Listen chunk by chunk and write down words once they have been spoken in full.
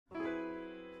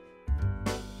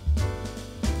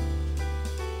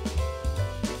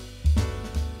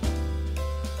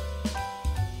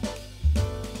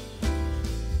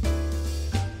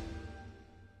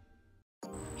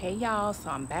Hey y'all,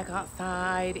 so I'm back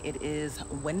outside. It is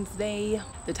Wednesday.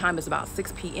 The time is about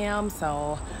 6 p.m.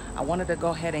 So I wanted to go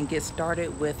ahead and get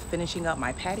started with finishing up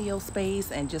my patio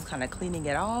space and just kind of cleaning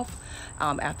it off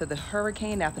after the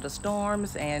hurricane, after the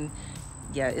storms. And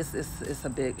yeah, it's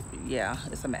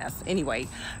a mess. Anyway,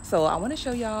 so I want to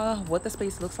show y'all what the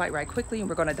space looks like right quickly, and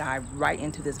we're going to dive right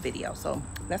into this video. So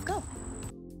let's go.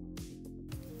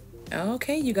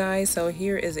 Okay, you guys, so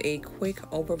here is a quick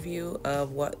overview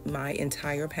of what my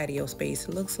entire patio space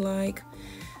looks like.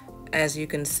 As you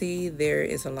can see, there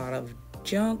is a lot of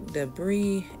junk,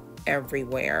 debris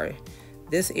everywhere.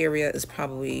 This area is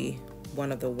probably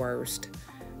one of the worst.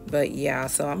 But yeah,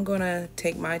 so I'm gonna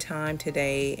take my time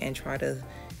today and try to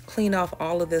clean off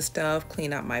all of this stuff,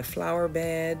 clean out my flower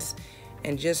beds,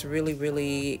 and just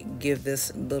really give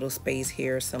this little space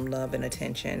here some love and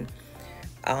attention.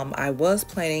 I was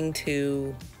planning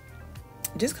to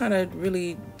just kind of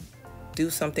really do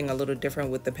something a little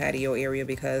different with the patio area,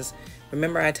 because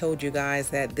remember I told you guys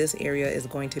that this area is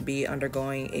going to be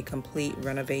undergoing a complete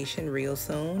renovation real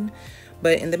soon.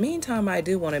 But in the meantime, I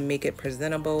do want to make it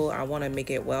presentable. I want to make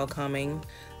it welcoming.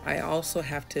 I also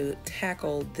have to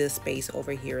tackle this space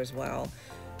over here as well.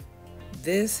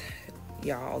 This,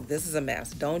 y'all, this is a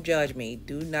mess. Don't judge me.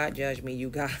 Do not judge me, you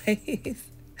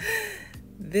guys.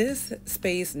 This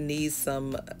space needs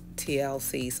some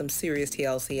TLC, some serious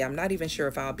TLC. I'm not even sure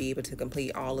if I'll be able to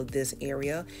complete all of this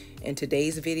area in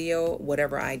today's video.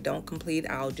 Whatever I don't complete,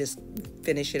 I'll just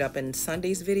finish it up in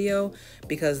Sunday's video,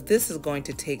 because this is going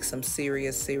to take some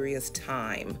serious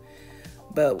time.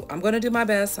 But I'm going to do my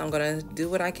best. I'm going to do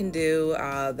what I can do.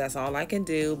 That's all I can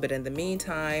do. But in the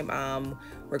meantime,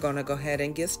 we're going to go ahead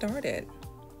and get started.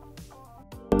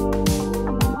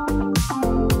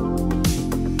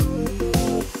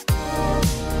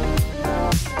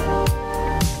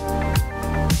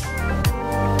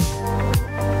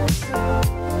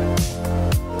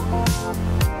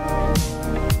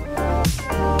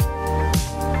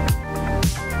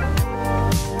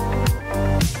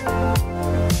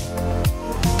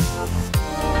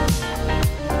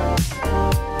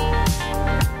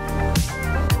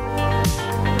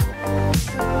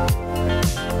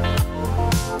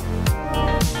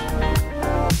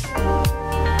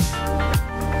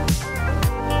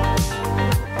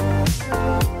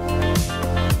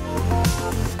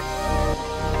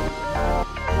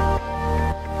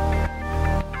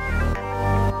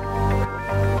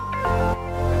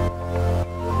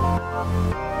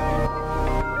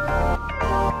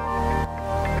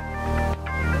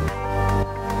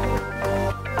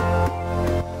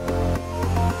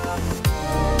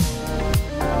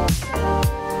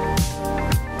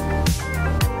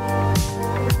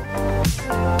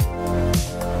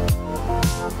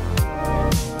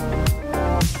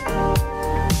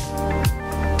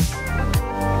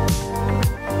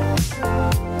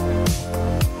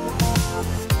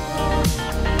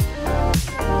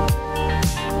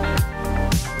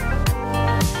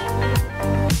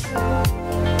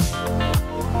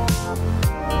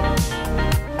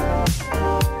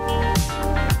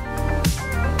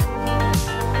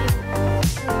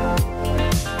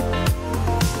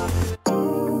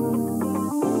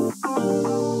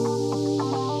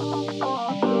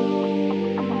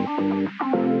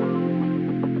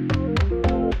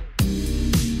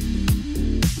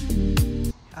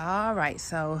 All right,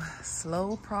 so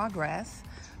slow progress,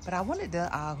 but I wanted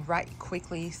to right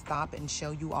quickly stop and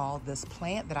show you all this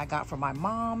plant that I got from my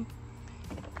mom.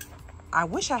 I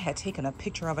wish I had taken a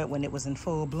picture of it when it was in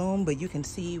full bloom, but you can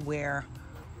see where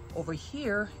over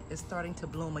here it's starting to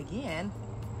bloom again.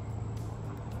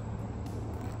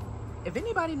 If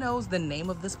anybody knows the name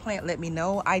of this plant, let me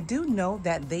know. I do know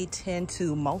that they tend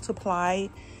to multiply,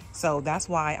 so that's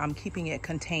why I'm keeping it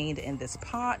contained in this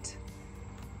pot.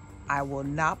 I will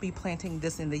not be planting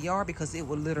this in the yard because it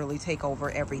will literally take over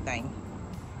everything.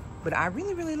 But I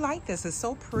really like this. It's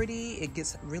so pretty. It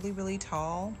gets really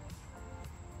tall.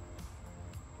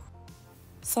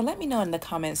 So let me know in the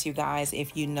comments, you guys,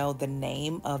 if you know the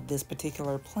name of this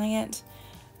particular plant.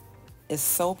 It's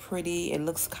so pretty. It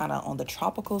looks kind of on the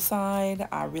tropical side.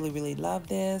 I really love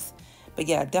this. But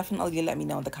yeah, definitely let me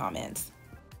know in the comments.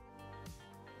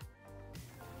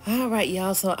 All right,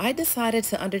 y'all, so I decided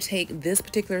to undertake this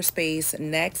particular space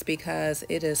next because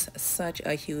it is such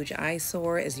a huge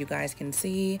eyesore, as you guys can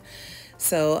see.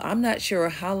 So I'm not sure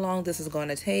how long this is going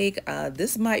to take.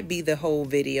 This might be the whole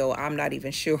video. I'm not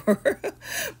even sure,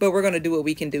 but we're going to do what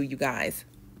we can do, you guys.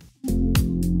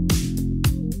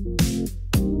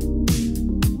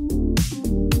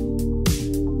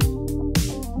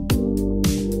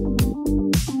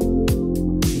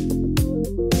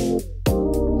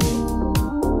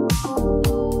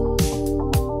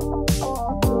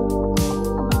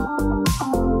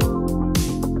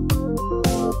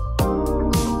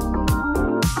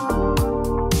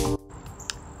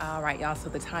 y'all, so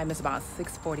the time is about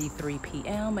 6:43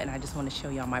 p.m. and I just want to show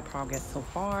y'all my progress so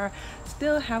far.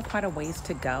 Still have quite a ways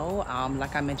to go.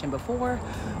 Like I mentioned before,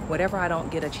 whatever I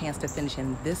don't get a chance to finish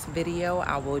in this video,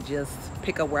 I will just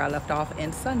pick up where I left off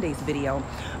in Sunday's video.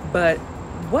 But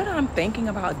what I'm thinking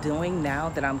about doing now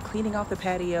that I'm cleaning off the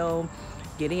patio,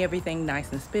 getting everything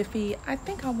nice and spiffy, I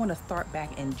think I want to start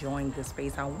back enjoying this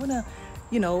space. I want to,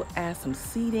 you know, add some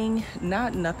seating,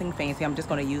 nothing fancy. I'm just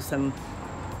going to use some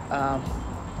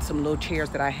little chairs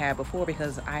that I had before,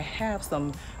 because I have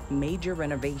some major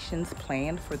renovations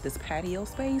planned for this patio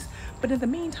space. But in the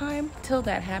meantime, till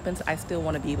that happens, I still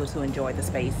want to be able to enjoy the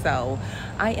space. So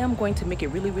I am going to make it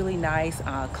really, really nice,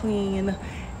 clean,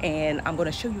 and I'm going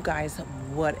to show you guys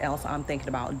what else I'm thinking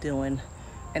about doing.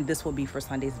 And this will be for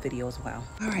Sunday's video as well.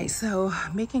 All right, so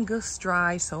making good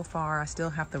strides so far. I still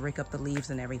have to rake up the leaves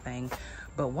and everything.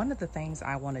 But one of the things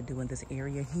I want to do in this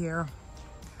area here,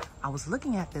 I was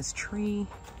looking at this tree.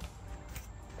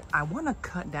 I want to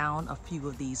cut down a few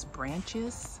of these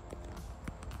branches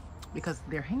because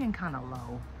they're hanging kind of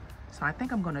low. So I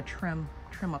think I'm going to trim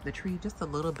up the tree just a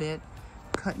little bit,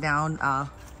 cut down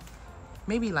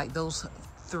maybe like those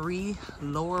 3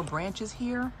 lower branches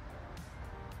here.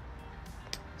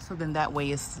 So then that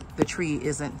way the tree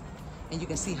isn't, and you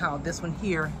can see how this one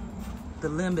here, the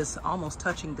limb is almost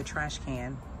touching the trash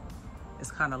can.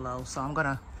 It's kind of low. So I'm going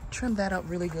to trim that up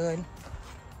really good.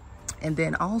 And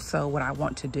then also what I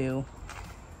want to do,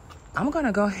 I'm going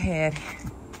to go ahead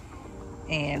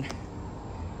and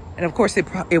of course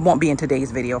it won't be in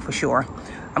today's video for sure.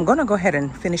 I'm going to go ahead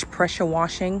and finish pressure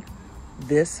washing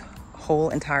this whole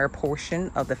entire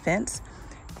portion of the fence,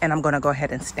 and I'm going to go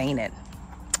ahead and stain it.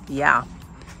 Yeah.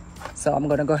 So I'm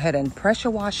going to go ahead and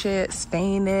pressure wash it,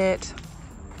 stain it,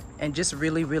 and just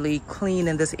really, really clean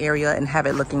in this area and have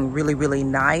it looking really, really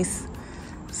nice.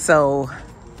 So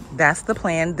that's the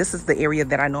plan. This is the area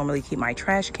that I normally keep my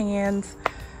trash cans.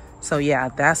 So yeah,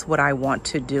 that's what I want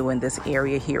to do in this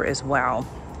area here as well.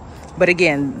 But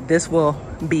again, this will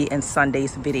be in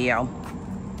Sunday's video.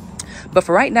 But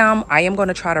for right now, I am going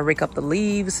to try to rake up the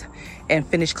leaves and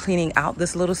finish cleaning out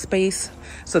this little space.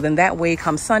 So then that way,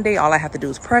 come Sunday, all I have to do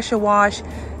is pressure wash,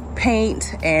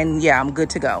 paint, and yeah, I'm good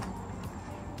to go.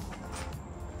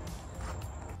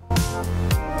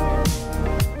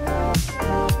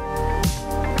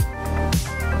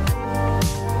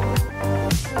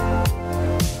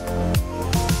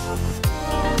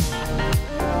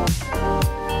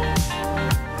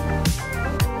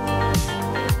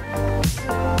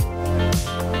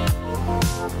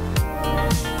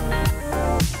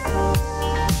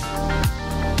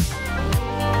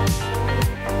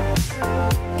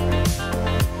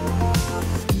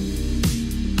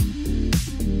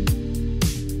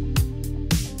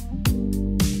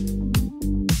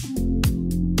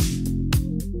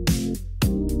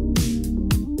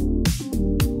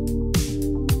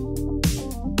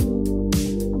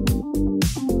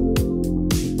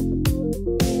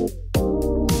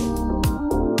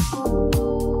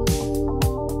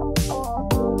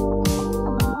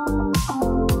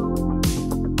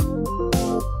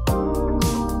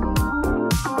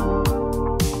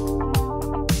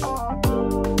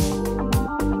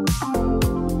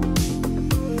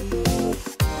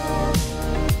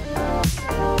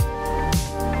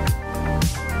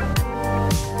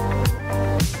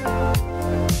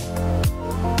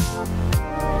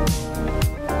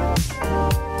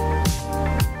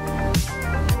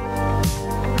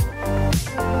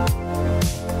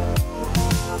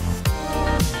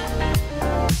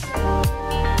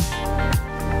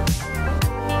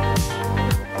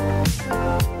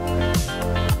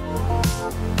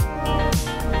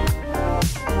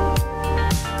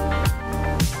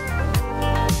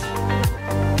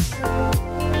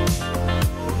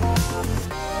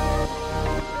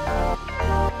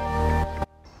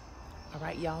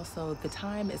 Y'all, so the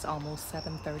time is almost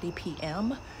 7:30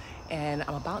 p.m. and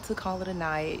I'm about to call it a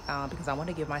night because I want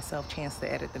to give myself a chance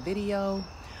to edit the video,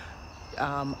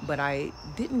 but I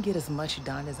didn't get as much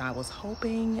done as I was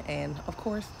hoping, and of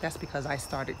course that's because I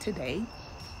started today.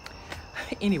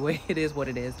 Anyway, it is what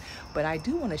it is, but I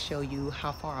do want to show you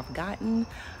how far I've gotten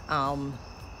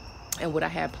and what I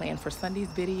had planned for Sunday's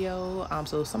video.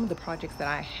 So some of the projects that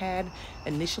I had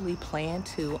initially planned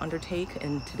to undertake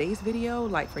in today's video,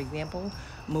 like for example,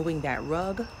 moving that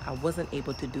rug, I wasn't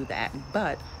able to do that,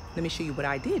 but let me show you what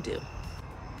I did do.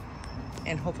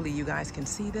 And hopefully you guys can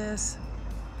see this.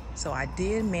 So I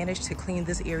did manage to clean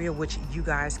this area, which you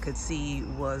guys could see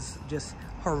was just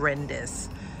horrendous.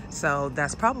 So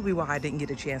that's probably why I didn't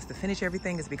get a chance to finish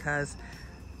everything, is because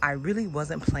I really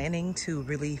wasn't planning to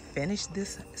really finish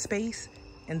this space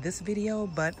in this video,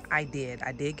 but I did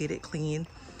get it clean.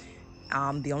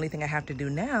 The only thing I have to do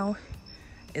now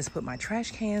is put my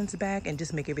trash cans back and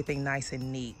just make everything nice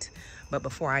and neat. But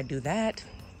before I do that,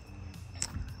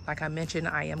 like I mentioned,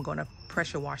 I am going to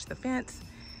pressure wash the fence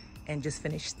and just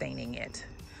finish staining it.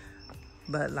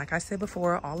 But like I said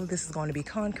before, all of this is going to be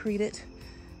concreted.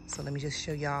 So let me just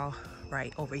show y'all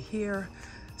right over here.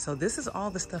 So this is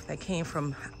all the stuff that came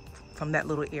from that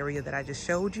little area that I just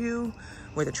showed you,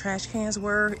 where the trash cans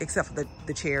were, except for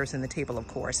the chairs and the table, of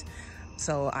course.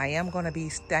 So I am going to be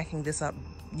stacking this up,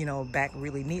 you know, back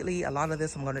really neatly. A lot of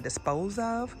this I'm going to dispose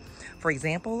of. For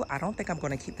example, I don't think I'm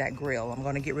going to keep that grill. I'm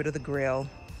going to get rid of the grill.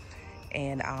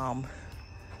 And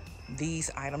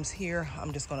these items here,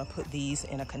 I'm just going to put these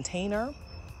in a container.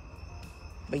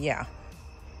 But yeah,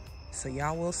 so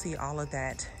y'all will see all of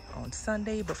that on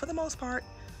Sunday. But for the most part,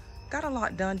 got a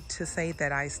lot done to say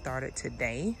that I started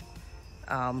today.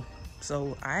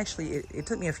 So I actually, it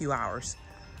took me a few hours.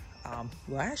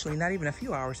 Well, actually not even a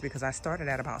few hours, because I started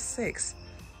at about 6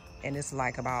 and it's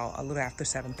like about a little after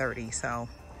 7:30. So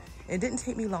it didn't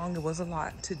take me long. There was a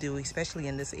lot to do, especially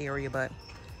in this area, but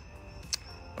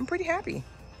I'm pretty happy.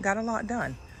 Got a lot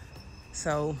done.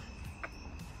 So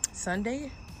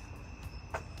Sunday,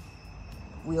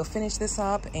 we'll finish this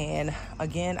up. And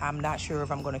again, I'm not sure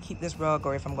if I'm going to keep this rug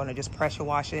or if I'm going to just pressure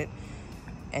wash it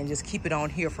and just keep it on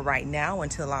here for right now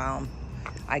until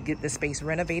I get the space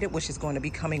renovated, which is going to be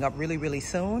coming up really, really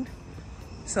soon.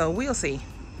 So we'll see.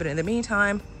 But in the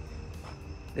meantime,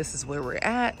 this is where we're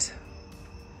at.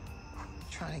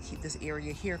 Trying to keep this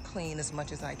area here clean as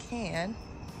much as I can.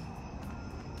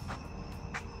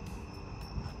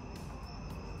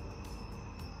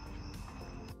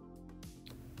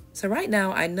 So right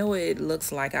now, I know it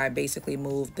looks like I basically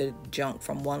moved the junk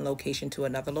from one location to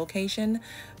another location,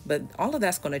 but all of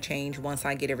that's going to change once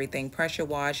I get everything pressure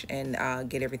washed and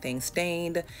get everything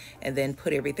stained and then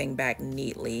put everything back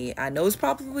neatly. I know it's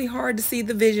probably hard to see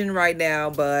the vision right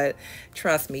now, but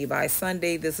trust me, by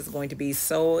Sunday, this is going to be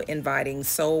so inviting,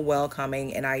 so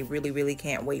welcoming, and I really, really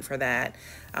can't wait for that.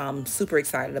 I'm super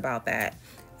excited about that.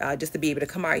 Just to be able to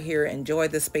come out here, enjoy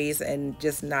the space, and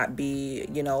just not be,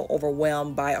 you know,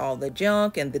 overwhelmed by all the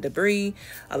junk and the debris.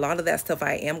 A lot of that stuff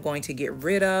I am going to get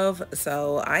rid of.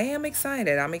 So I am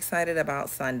excited. I'm excited about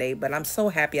Sunday, but I'm so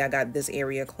happy I got this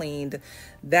area cleaned.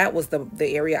 That was the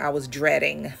area I was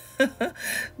dreading.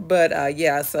 But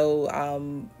yeah, so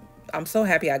I'm so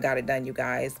happy I got it done, you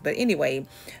guys. But anyway,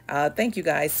 thank you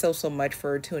guys so much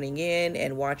for tuning in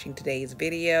and watching today's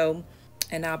video.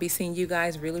 And I'll be seeing you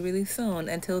guys really, really soon.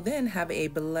 Until then, have a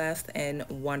blessed and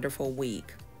wonderful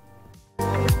week.